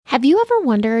Have you ever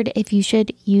wondered if you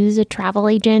should use a travel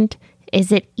agent?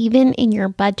 Is it even in your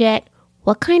budget?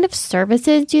 What kind of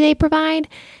services do they provide?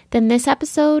 Then this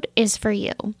episode is for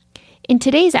you. In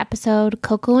today's episode,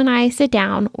 Coco and I sit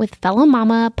down with fellow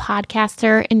mama,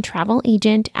 podcaster, and travel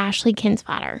agent Ashley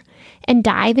Kindsvatter and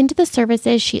dive into the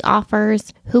services she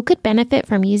offers, who could benefit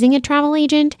from using a travel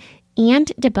agent, and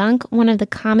debunk one of the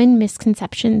common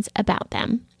misconceptions about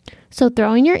them. So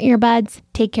throw in your earbuds,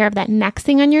 take care of that next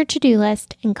thing on your to-do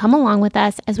list, and come along with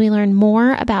us as we learn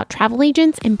more about travel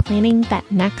agents and planning that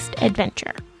next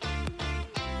adventure.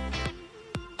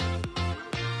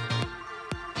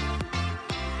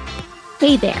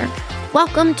 Hey there.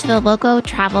 Welcome to the Loco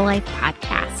Travel Life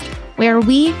Podcast, where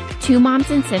we, two moms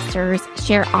and sisters,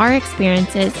 share our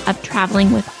experiences of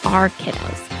traveling with our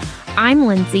kiddos. I'm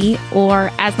Lindsay,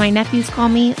 or as my nephews call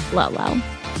me, Lolo.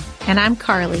 And I'm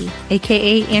Carly,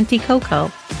 aka Auntie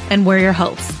Coco, and we're your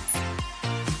hosts.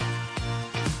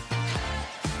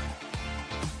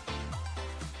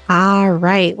 All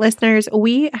right, listeners,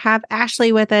 we have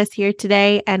Ashley with us here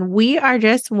today, and we are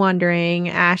just wondering,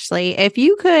 Ashley, if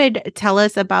you could tell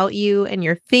us about you and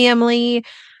your family,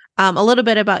 a little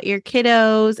bit about your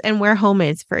kiddos and where home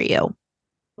is for you.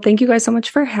 Thank you guys so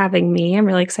much for having me. I'm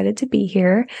really excited to be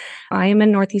here. I am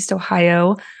in Northeast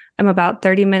Ohio. I'm about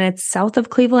 30 minutes south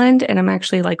of Cleveland, and I'm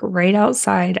actually right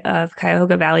outside of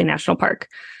Cuyahoga Valley National Park.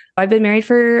 I've been married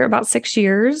for about 6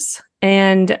 years,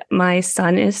 and my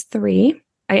son is 3.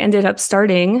 I ended up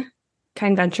starting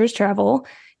Kindsvatter Travel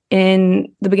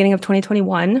in the beginning of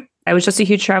 2021. I was just a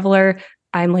huge traveler.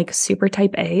 I'm super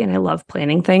type A, and I love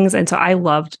planning things. And so I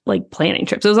loved planning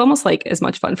trips. It was almost as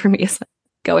much fun for me as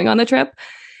going on the trip.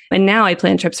 And now I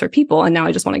plan trips for people. And now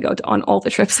I just want to go on all the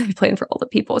trips I plan for all the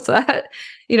people. So that,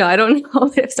 I don't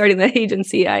know if starting the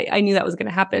agency, I knew that was going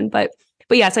to happen. But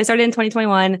yes, I started in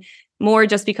 2021 more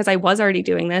just because I was already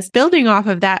doing this. Building off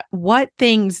of that, what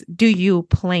things do you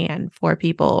plan for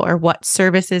people, or what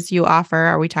services you offer?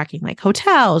 Are we talking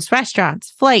hotels,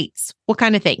 restaurants, flights? What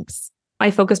kind of things?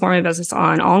 I focus more my business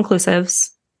on all inclusives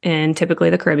and typically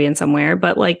the Caribbean somewhere,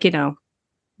 but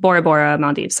Bora Bora,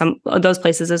 Maldives, some of those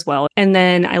places as well. And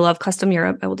then I love custom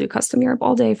Europe. I will do custom Europe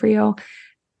all day for you.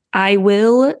 I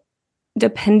will,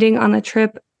 depending on the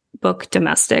trip, book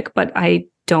domestic, but I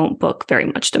don't book very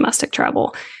much domestic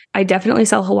travel. I definitely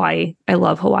sell Hawaii. I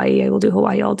love Hawaii. I will do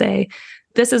Hawaii all day.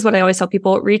 This is what I always tell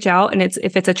people: reach out, and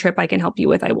if it's a trip I can help you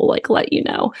with, I will let you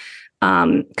know.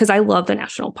 Because I love the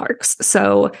national parks.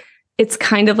 So it's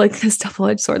kind of this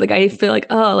double-edged sword. I feel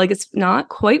it's not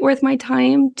quite worth my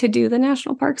time to do the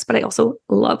national parks, but I also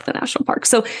love the national parks.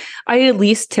 So I at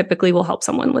least typically will help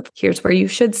someone with, here's where you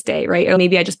should stay, right? Or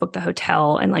maybe I just book the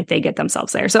hotel and they get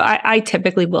themselves there. So I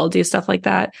typically will do stuff like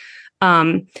that.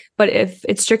 But if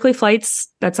it's strictly flights,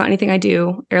 that's not anything I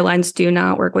do. Airlines do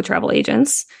not work with travel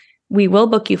agents. We will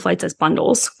book you flights as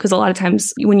bundles, because a lot of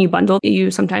times when you bundle, you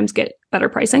sometimes get better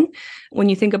pricing. When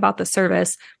you think about the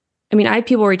service, I have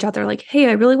people reach out there hey,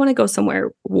 I really want to go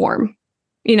somewhere warm,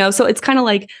 so it's kind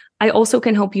of I also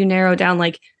can help you narrow down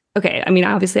okay,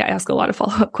 obviously I ask a lot of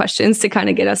follow-up questions to kind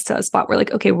of get us to a spot where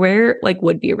okay, where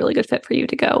would be a really good fit for you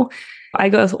to go. I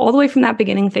go all the way from that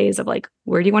beginning phase of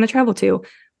where do you want to travel to,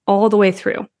 all the way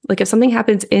through. If something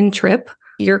happens in trip,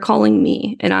 you're calling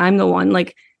me and I'm the one.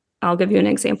 I'll give you an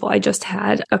example. I just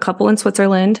had a couple in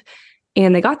Switzerland,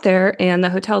 and they got there and the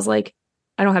hotel's I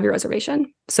don't have your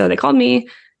reservation. So they called me,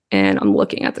 and I'm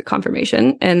looking at the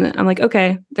confirmation, and I'm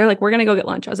okay. They're we're going to go get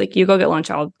lunch. I was you go get lunch.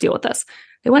 I'll deal with this.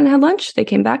 They went and had lunch. They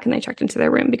came back and they checked into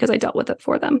their room because I dealt with it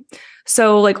for them.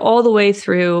 So all the way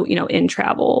through, in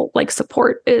travel,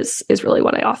 support is really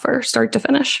what I offer, start to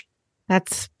finish.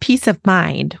 That's peace of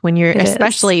mind when you're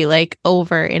especially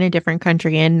over in a different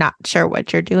country and not sure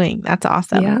what you're doing. That's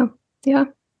awesome. Yeah. Yeah.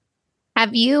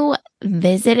 Have you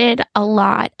visited a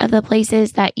lot of the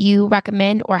places that you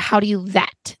recommend, or how do you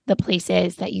vet the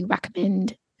places that you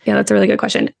recommend? Yeah, that's a really good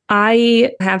question.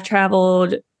 I have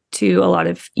traveled to a lot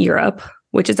of Europe,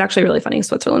 which is actually really funny.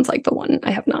 Switzerland's the one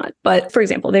I have not. But for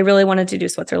example, they really wanted to do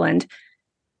Switzerland.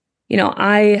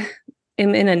 I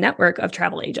am in a network of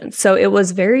travel agents. So it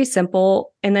was very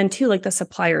simple. And then too, the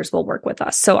suppliers will work with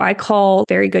us. So I call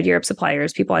very good Europe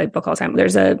suppliers, people I book all the time.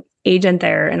 There's a agent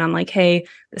there, and I'm hey,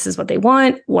 this is what they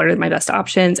want. What are my best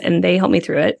options? And they help me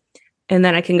through it. And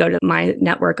then I can go to my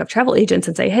network of travel agents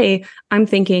and say, hey, I'm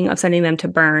thinking of sending them to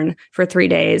Bern for 3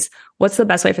 days. What's the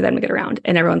best way for them to get around?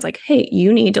 And everyone's hey,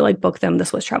 you need to book them the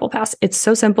Swiss Travel Pass. It's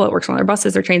so simple. It works on their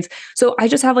buses, their trains. So I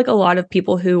just have a lot of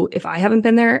people who, if I haven't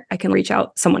been there, I can reach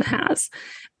out, someone has.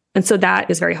 And so that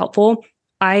is very helpful.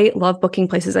 I love booking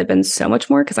places I've been so much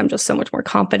more because I'm just so much more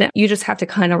confident. You just have to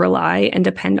kind of rely and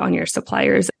depend on your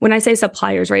suppliers. When I say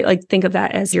suppliers, right, like think of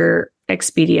that as your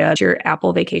Expedia, your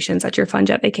Apple vacations, that's your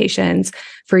FunJet vacations.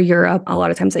 For Europe, a lot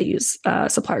of times I use a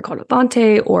supplier called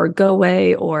Avante or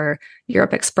GoAway or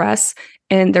Europe Express,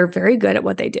 and they're very good at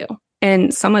what they do.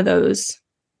 And some of those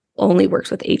only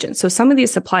works with agents. So some of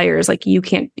these suppliers, like you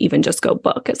can't even just go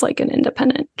book as like an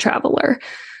independent traveler.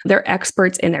 They're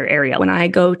experts in their area. When I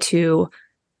go to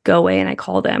GoAway and I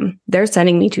call them, they're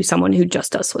sending me to someone who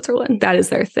just does Switzerland. That is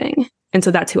their thing. And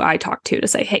so that's who I talk to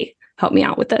say, hey, help me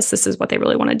out with this. This is what they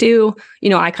really want to do.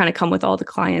 I kind of come with all the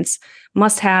clients'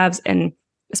 must-haves. And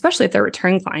especially if they're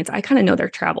return clients, I kind of know their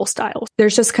travel style.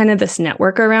 There's just kind of this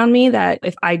network around me that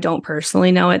if I don't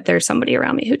personally know it, there's somebody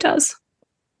around me who does.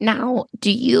 Now,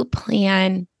 do you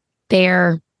plan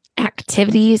their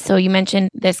activities? So you mentioned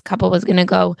this couple was going to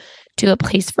go to a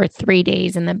place for 3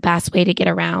 days, and the best way to get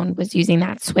around was using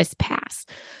that Swiss pass.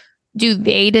 Do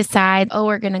they decide, oh,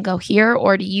 we're going to go here,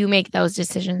 or do you make those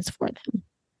decisions for them?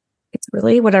 It's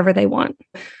really whatever they want.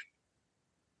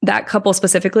 That couple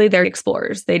specifically, they're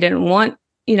explorers. They didn't want,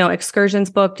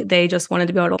 excursions booked. They just wanted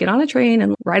to be able to get on a train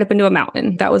and ride up into a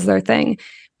mountain. That was their thing.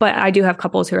 But I do have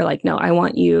couples who are like, no, I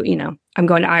want you, I'm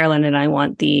going to Ireland and I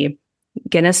want the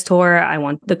Guinness tour. I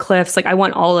want the cliffs. Like I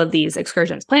want all of these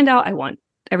excursions planned out. I want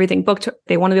everything booked.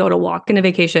 They want to be able to walk in a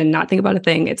vacation, not think about a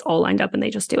thing. It's all lined up and they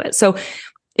just do it. So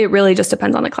it really just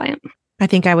depends on the client. I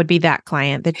think I would be that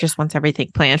client that just wants everything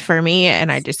planned for me,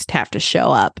 and I just have to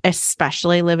show up,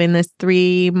 especially living this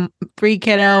three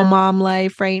kiddo mom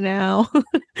life right now.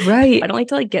 Right. I don't like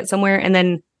to get somewhere and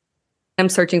then I'm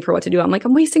searching for what to do. I'm like,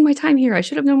 I'm wasting my time here. I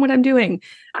should have known what I'm doing.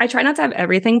 I try not to have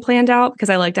everything planned out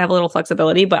because I like to have a little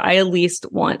flexibility, but I at least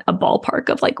want a ballpark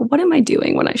of what am I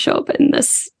doing when I show up in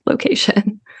this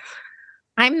location?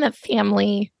 I'm the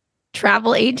family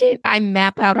travel agent. I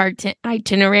map out our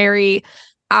itinerary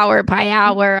hour by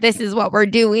hour. This is what we're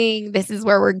doing. This is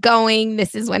where we're going.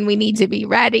 This is when we need to be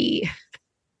ready.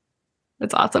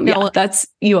 That's awesome. Yeah,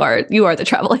 you are the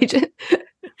travel agent.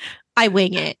 I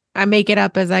wing it. I make it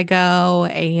up as I go,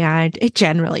 and it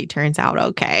generally turns out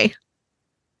okay.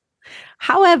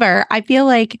 However, I feel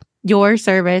like your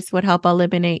service would help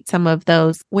eliminate some of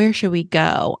those where should we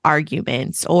go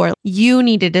arguments, or you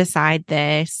need to decide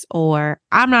this, or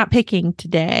I'm not picking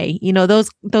today.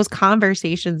 Those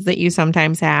conversations that you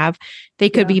sometimes have, they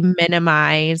could be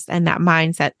minimized, and that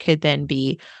mindset could then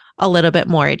be a little bit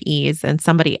more at ease, and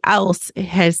somebody else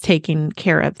has taken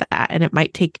care of that. And it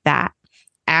might take that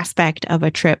aspect of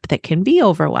a trip that can be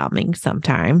overwhelming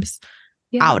sometimes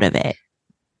out of it.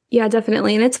 Yeah,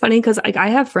 definitely. And it's funny because I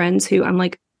have friends who I'm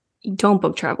like, don't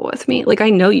book travel with me. I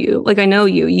know you.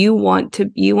 You want to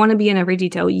be in every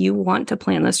detail. You want to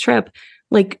plan this trip.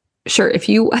 Sure, if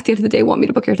you at the end of the day want me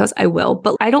to book your hotels, I will.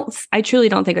 But I truly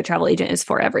don't think a travel agent is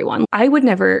for everyone.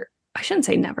 I shouldn't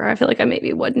say never. I feel like I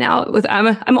maybe would now.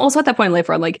 I'm also at that point in life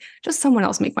where I'm like, just someone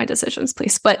else make my decisions,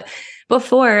 please. But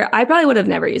before, I probably would have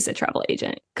never used a travel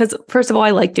agent because first of all,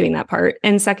 I like doing that part.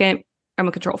 And second, I'm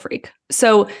a control freak.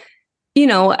 So,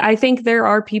 I think there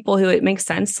are people who it makes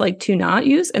sense to not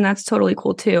use, and that's totally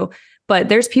cool too. But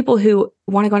there's people who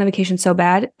want to go on a vacation so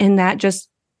bad, and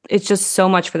it's just so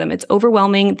much for them. It's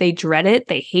overwhelming. They dread it.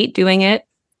 They hate doing it.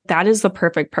 That is the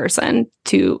perfect person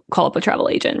to call up a travel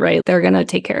agent, right? They're going to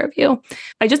take care of you.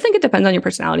 I just think it depends on your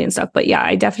personality and stuff. But yeah,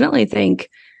 I definitely think,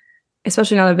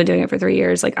 especially now that I've been doing it for 3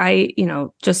 years,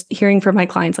 just hearing from my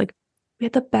clients, we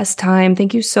had the best time.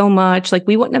 Thank you so much.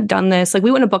 We wouldn't have done this. We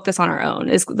wouldn't have booked this on our own,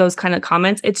 is those kind of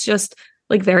comments. It's just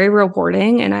very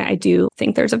rewarding. And I do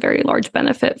think there's a very large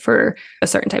benefit for a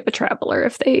certain type of traveler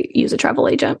if they use a travel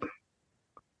agent.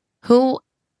 Who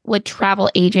would travel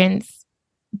agents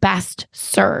best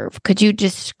serve? Could you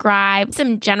describe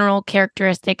some general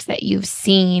characteristics that you've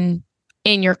seen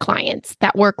in your clients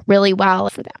that work really well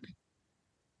for them?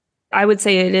 I would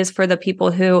say it is for the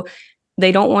people who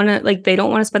they don't want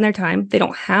to spend their time. They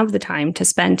don't have the time to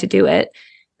spend to do it.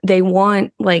 They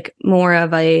want more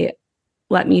of a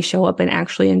let me show up and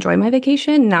actually enjoy my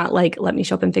vacation, not let me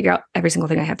show up and figure out every single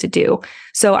thing I have to do.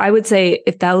 So I would say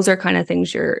if those are kind of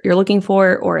things you're looking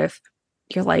for, or if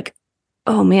you're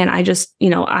oh man,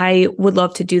 I would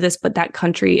love to do this, but that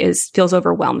country feels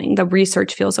overwhelming. The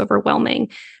research feels overwhelming.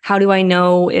 How do I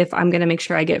know if I'm going to make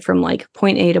sure I get from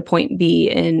point A to point B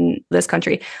in this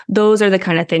country? Those are the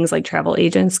kind of things travel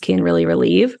agents can really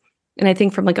relieve. And I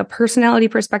think from a personality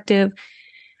perspective,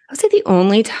 I would say the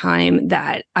only time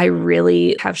that I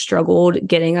really have struggled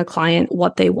getting a client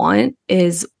what they want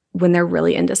is when they're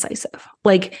really indecisive.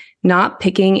 Not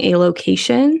picking a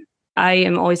location I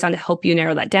am always down to help you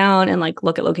narrow that down and like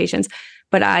look at locations.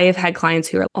 But I have had clients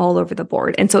who are all over the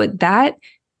board. And so that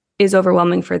is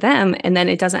overwhelming for them. And then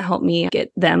it doesn't help me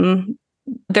get them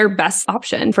their best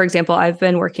option. For example, I've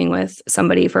been working with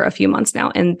somebody for a few months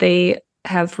now, and they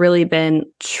have really been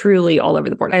truly all over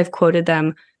the board. I've quoted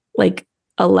them like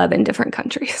 11 different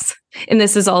countries. And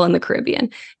this is all in the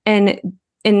Caribbean. And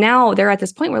now they're at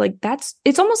this point where like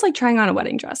it's almost like trying on a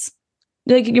wedding dress.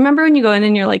 Like, you remember when you go in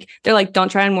and they're like, don't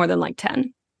try on more than like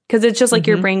 10. Because it's just like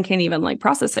your brain can't even like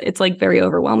process it. It's like very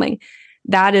overwhelming.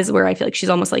 That is where I feel like she's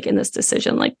almost like in this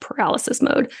decision like paralysis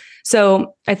mode.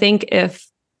 So I think if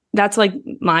that's like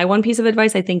my one piece of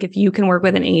advice, I think if you can work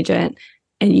with an agent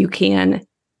and you can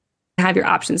have your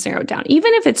options narrowed down,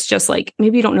 even if it's just like,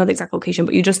 maybe you don't know the exact location,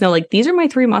 but you just know like, these are my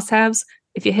 3 must-haves.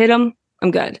 If you hit them,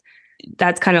 I'm good.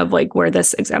 That's kind of like where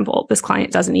this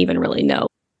client doesn't even really know.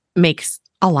 Makes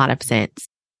a lot of sense.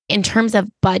 In terms of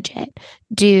budget,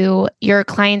 do your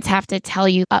clients have to tell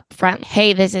you upfront,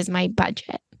 hey, this is my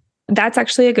budget? That's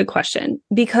actually a good question,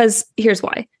 because here's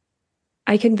why.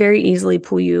 I can very easily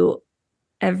pull you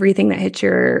everything that hits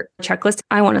your checklist.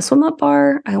 I want a swim up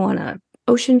bar. I want an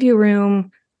ocean view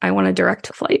room. I want a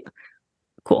direct flight.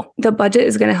 Cool. The budget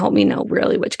is going to help me know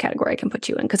really which category I can put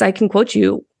you in, because I can quote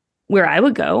you where I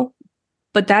would go.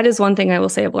 But that is one thing I will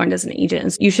say I've learned as an agent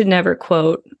is you should never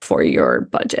quote for your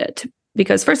budget.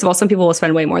 Because first of all, some people will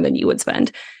spend way more than you would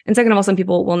spend. And second of all, some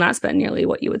people will not spend nearly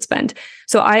what you would spend.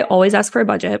 So I always ask for a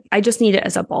budget. I just need it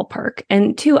as a ballpark.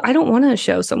 And two, I don't want to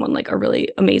show someone like a really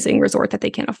amazing resort that they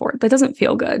can't afford. That doesn't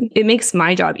feel good. It makes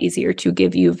my job easier to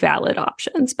give you valid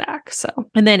options back. So,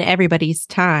 and then everybody's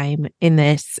time in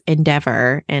this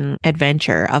endeavor and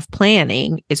adventure of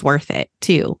planning is worth it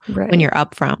too, when you're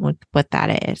upfront with what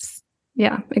that is.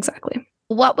 Yeah, exactly.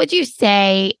 What would you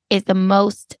say is the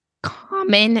most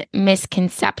common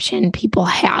misconception people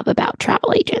have about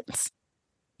travel agents?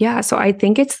 Yeah, so I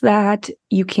think it's that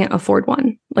you can't afford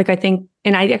one. Like I think,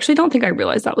 and I actually don't think I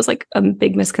realized that was like a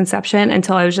big misconception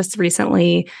until I was just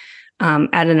recently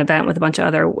at an event with a bunch of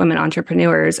other women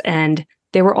entrepreneurs, and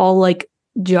they were all like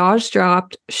jaws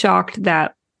dropped, shocked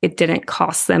that it didn't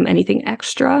cost them anything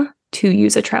extra to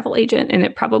use a travel agent, and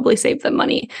it probably saved them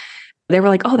money. They were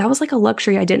like, oh, that was like a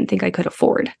luxury I didn't think I could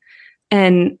afford.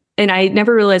 And I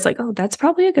never realized like, oh, that's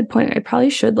probably a good point. I probably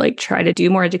should like try to do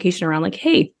more education around like,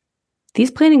 hey,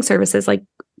 these planning services, like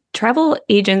travel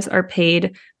agents are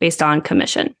paid based on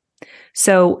commission.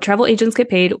 So travel agents get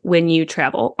paid when you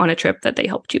travel on a trip that they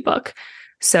helped you book.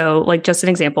 So like just an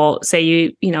example, say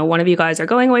you one of you guys are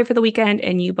going away for the weekend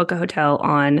and you book a hotel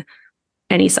on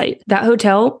any site. That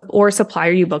hotel or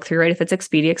supplier you book through, right? If it's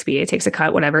Expedia takes a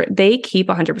cut, whatever, they keep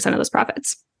 100% of those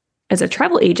profits. As a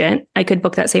travel agent, I could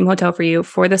book that same hotel for you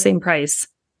for the same price.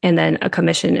 And then a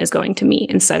commission is going to me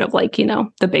instead of like,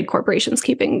 the big corporations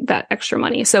keeping that extra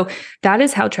money. So that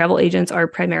is how travel agents are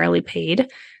primarily paid.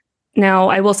 Now,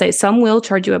 I will say some will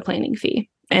charge you a planning fee.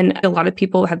 And a lot of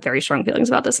people have very strong feelings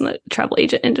about this in the travel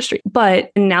agent industry.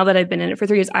 But now that I've been in it for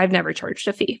 3 years, I've never charged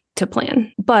a fee to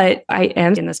plan. But I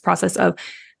am in this process of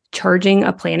charging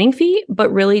a planning fee,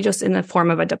 but really just in the form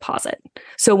of a deposit.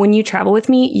 So when you travel with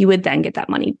me, you would then get that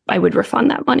money. I would refund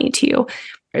that money to you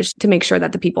to make sure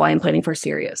that the people I am planning for are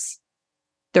serious.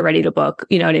 They're ready to book.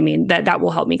 You know what I mean? That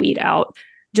will help me weed out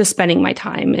just spending my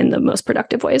time in the most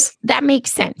productive ways. That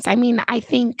makes sense. I mean, I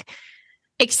think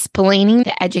explaining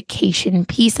the education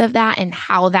piece of that and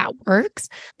how that works,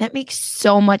 that makes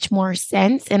so much more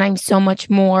sense. And I'm so much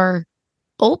more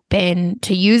open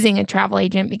to using a travel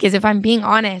agent, because if I'm being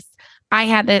honest, I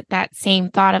had that same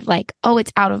thought of like, oh,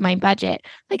 it's out of my budget.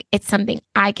 Like it's something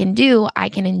I can do. I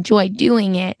can enjoy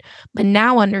doing it. But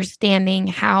now understanding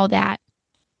how that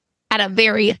at a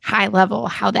very high level,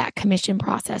 how that commission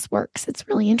process works, it's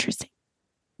really interesting.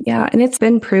 Yeah. And it's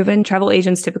been proven travel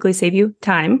agents typically save you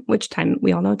time, which time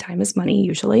we all know time is money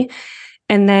usually.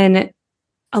 And then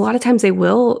a lot of times they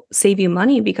will save you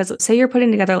money because say you're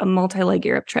putting together a multi-leg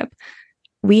Europe trip.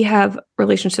 We have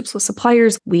relationships with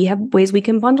suppliers. We have ways we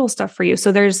can bundle stuff for you.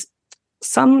 So there's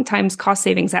sometimes cost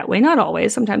savings that way. Not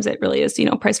always. Sometimes it really is,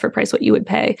 price for price what you would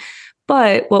pay.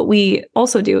 But what we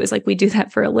also do is like we do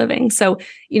that for a living. So,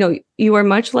 you are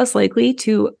much less likely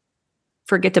to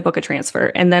forget to book a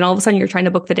transfer. And then all of a sudden you're trying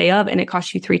to book the day of and it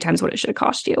costs you 3 times what it should have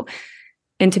cost you.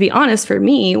 And to be honest, for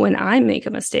me, when I make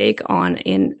a mistake on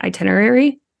an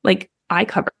itinerary, like I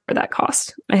cover that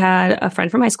cost. I had a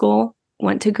friend from high school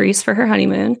went to Greece for her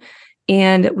honeymoon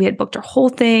and we had booked her whole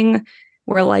thing.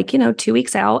 We're like, 2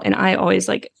 weeks out. And I always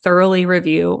like thoroughly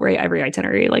review every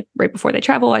itinerary, like right before they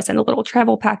travel. I send a little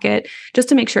travel packet just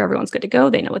to make sure everyone's good to go.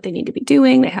 They know what they need to be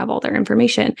doing. They have all their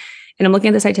information. And I'm looking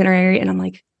at this itinerary and I'm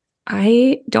like,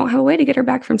 I don't have a way to get her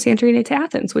back from Santorini to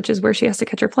Athens, which is where she has to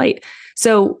catch her flight.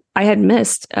 So I had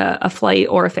missed a flight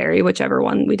or a ferry, whichever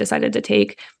one we decided to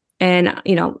take. And,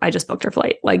 I just booked her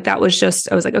flight. Like I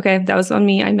was like, okay, that was on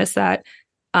me. I missed that.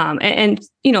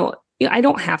 I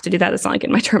don't have to do that. It's not like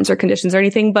in my terms or conditions or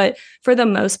anything. But for the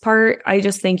most part, I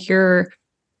just think you're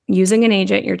using an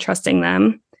agent, you're trusting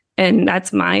them. And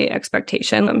that's my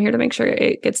expectation. I'm here to make sure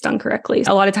it gets done correctly.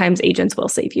 A lot of times agents will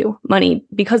save you money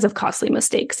because of costly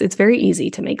mistakes. It's very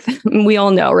easy to make them. We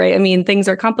all know, right? I mean, things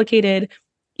are complicated.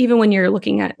 Even when you're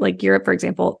looking at like Europe, for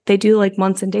example, they do like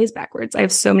months and days backwards. I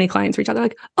have so many clients reach out. They're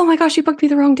like, oh my gosh, you booked me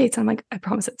the wrong dates. I'm like, I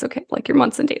promise it's okay. Like your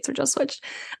months and dates are just switched.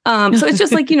 So it's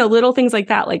just like, little things like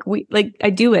that. Like I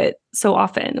do it so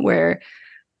often where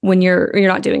when you're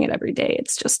not doing it every day,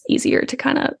 it's just easier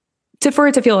to for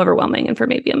it to feel overwhelming and for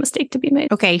maybe a mistake to be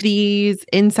made. Okay, these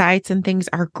insights and things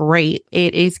are great.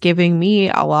 It is giving me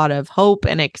a lot of hope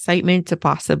and excitement to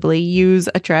possibly use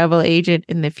a travel agent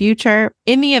in the future.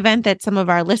 In the event that some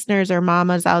of our listeners or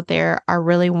mamas out there are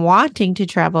really wanting to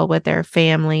travel with their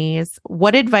families,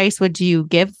 what advice would you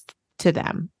give to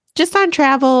them? Just on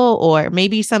travel, or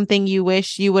maybe something you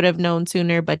wish you would have known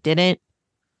sooner but didn't?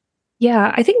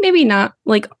 Yeah, I think maybe not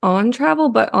like on travel,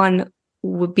 but on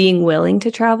being willing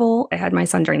to travel. I had my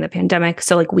son during the pandemic.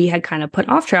 So like we had kind of put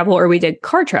off travel, or we did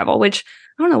car travel, which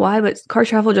I don't know why, but car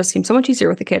travel just seems so much easier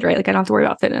with a kid, right? Like I don't have to worry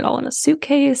about fitting it all in a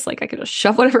suitcase. Like I could just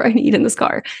shove whatever I need in this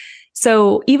car.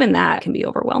 So even that can be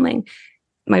overwhelming.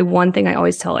 My one thing I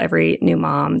always tell every new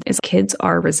mom is kids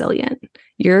are resilient.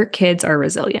 Your kids are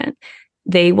resilient.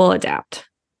 They will adapt.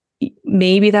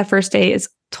 Maybe that first day is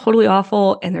totally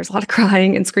awful and there's a lot of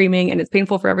crying and screaming and it's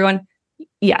painful for everyone.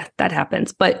 Yeah, that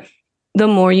happens. But the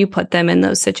more you put them in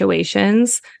those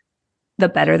situations, the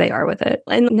better they are with it.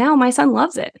 And now my son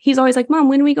loves it. He's always like, Mom,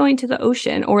 when are we going to the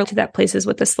ocean or to that places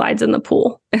with the slides in the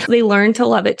pool? And they learn to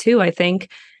love it too, I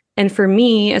think. And for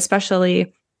me,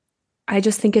 especially, I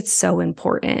just think it's so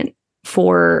important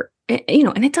for, and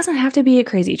it doesn't have to be a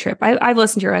crazy trip. I've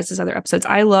listened to your guys' other episodes.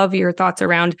 I love your thoughts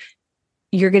around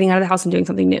you're getting out of the house and doing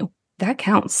something new. That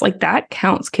counts. Like that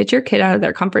counts. Get your kid out of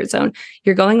their comfort zone.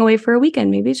 You're going away for a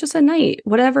weekend. Maybe it's just a night,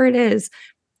 whatever it is.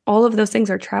 All of those things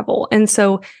are travel. And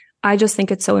so I just think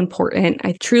it's so important.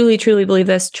 I truly, truly believe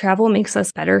this. Travel makes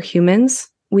us better humans.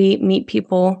 We meet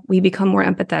people. We become more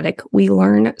empathetic. We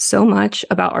learn so much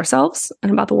about ourselves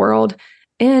and about the world.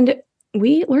 And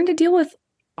we learn to deal with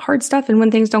hard stuff. And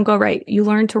when things don't go right, you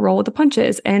learn to roll with the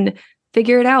punches and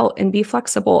figure it out and be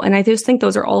flexible. And I just think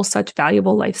those are all such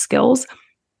valuable life skills.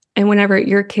 And whenever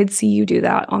your kids see you do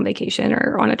that on vacation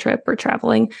or on a trip or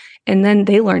traveling, and then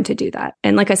they learn to do that.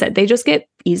 And like I said, they just get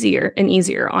easier and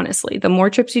easier, honestly. The more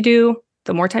trips you do,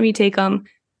 the more time you take them,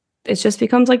 it just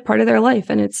becomes like part of their life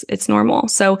and it's normal.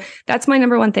 So that's my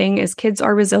number one thing is kids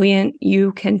are resilient.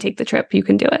 You can take the trip. You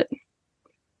can do it.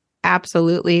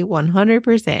 Absolutely.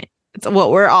 100%. It's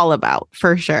what we're all about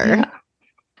for sure. Yeah.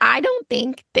 I don't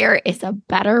think there is a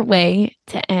better way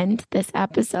to end this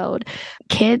episode.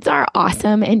 Kids are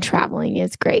awesome and traveling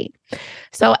is great.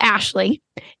 So, Ashley,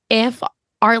 if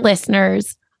our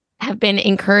listeners have been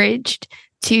encouraged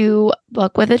to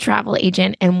book with a travel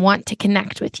agent and want to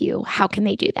connect with you, how can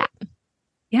they do that?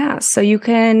 Yeah. So you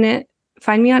can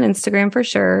find me on Instagram for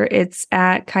sure. It's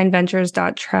at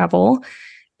kindventures.travel.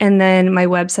 And then my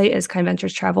website is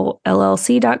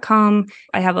kindventurestravellllc.com.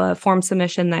 I have a form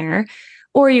submission there.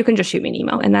 Or you can just shoot me an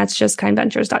email, and that's just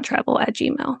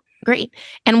kindventures.travel@gmail.com. Great.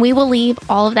 And we will leave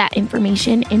all of that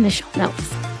information in the show notes.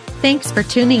 Thanks for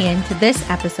tuning in to this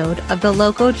episode of the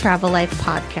Loco Travel Life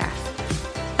podcast.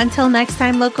 Until next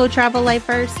time, Loco Travel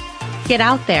Lifers, get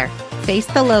out there, face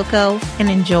the loco, and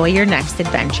enjoy your next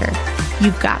adventure.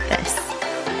 You've got this.